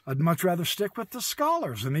 I'd much rather stick with the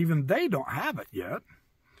scholars, and even they don't have it yet.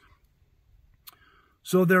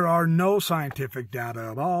 So there are no scientific data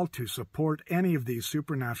at all to support any of these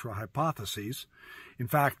supernatural hypotheses. In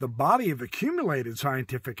fact, the body of accumulated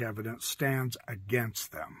scientific evidence stands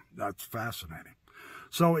against them. That's fascinating.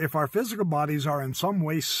 So if our physical bodies are in some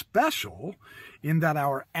way special, in that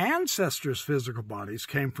our ancestors' physical bodies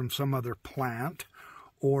came from some other plant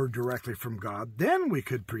or directly from God, then we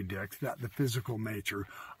could predict that the physical nature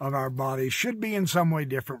of our bodies should be in some way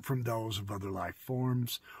different from those of other life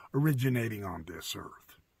forms originating on this earth.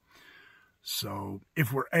 So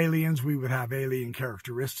if we're aliens, we would have alien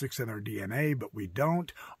characteristics in our DNA, but we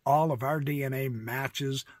don't. All of our DNA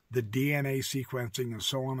matches the DNA sequencing and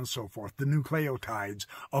so on and so forth, the nucleotides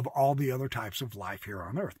of all the other types of life here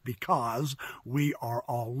on Earth, because we are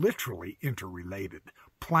all literally interrelated.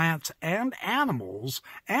 Plants and animals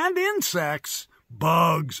and insects,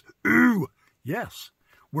 bugs, ooh, yes,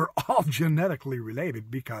 we're all genetically related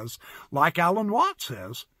because, like Alan Watts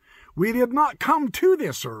says, we did not come to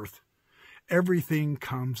this earth. Everything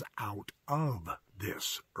comes out of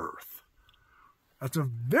this earth. That's a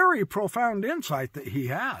very profound insight that he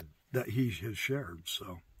had, that he has shared.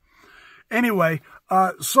 So, Anyway,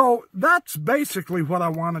 so that's basically what I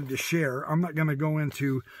wanted to share. I'm not going to go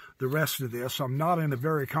into the rest of this. I'm not in a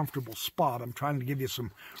very comfortable spot. I'm trying to give you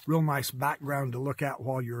some real nice background to look at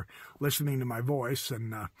while you're listening to my voice.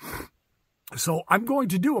 And so I'm going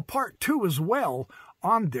to do a part 2 as well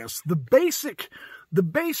on this. The basic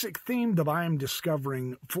theme that I am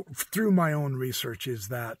discovering through my own research is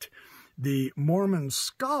that the Mormon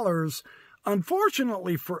scholars,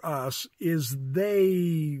 unfortunately for us, is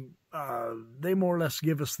they more or less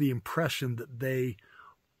give us the impression that they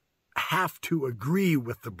have to agree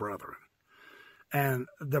with the brethren. And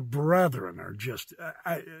the brethren are just,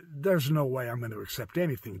 there's no way I'm going to accept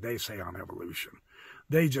anything they say on evolution.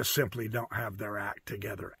 They just simply don't have their act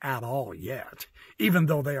together at all yet, even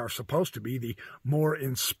though they are supposed to be the more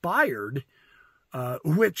inspired,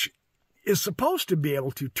 which is supposed to be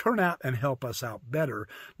able to turn out and help us out better.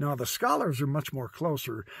 Now, the scholars are much more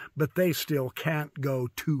closer, but they still can't go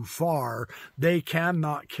too far. They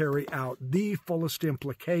cannot carry out the fullest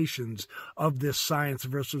implications of this science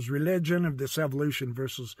versus religion, of this evolution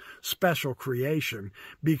versus special creation,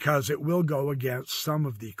 because it will go against some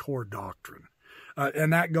of the core doctrine.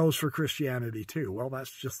 And that goes for Christianity too. Well,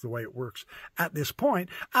 that's just the way it works at this point.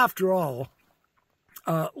 After all,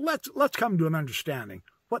 let's come to an understanding.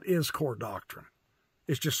 What is core doctrine?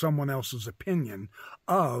 It's just someone else's opinion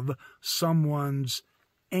of someone's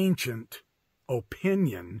ancient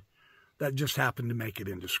opinion that just happened to make it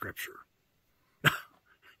into Scripture.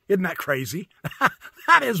 Isn't that crazy?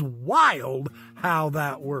 That is wild how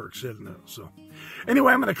that works, isn't it? So,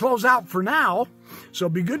 anyway, I'm going to close out for now. So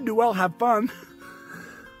be good, do well, have fun.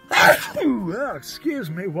 Excuse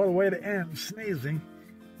me, what a way to end, sneezing.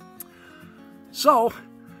 So,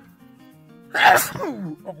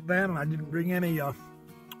 oh man, I didn't bring any,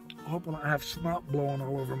 hoping I have snot blowing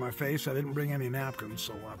all over my face. I didn't bring any napkins,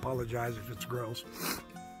 so I apologize if it's gross.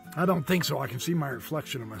 I don't think so. I can see my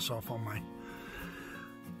reflection of myself on my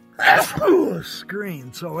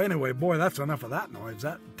screen. So anyway, boy, that's enough of that noise.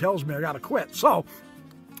 That tells me I got to quit. So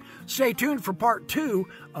stay tuned for part 2.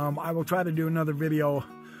 I will try to do another video.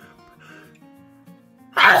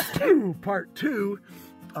 Part 2,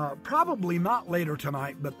 probably not later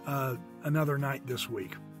tonight, but another night this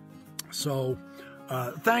week. So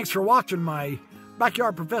thanks for watching my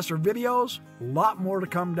Backyard Professor videos. A lot more to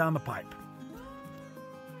come down the pipe.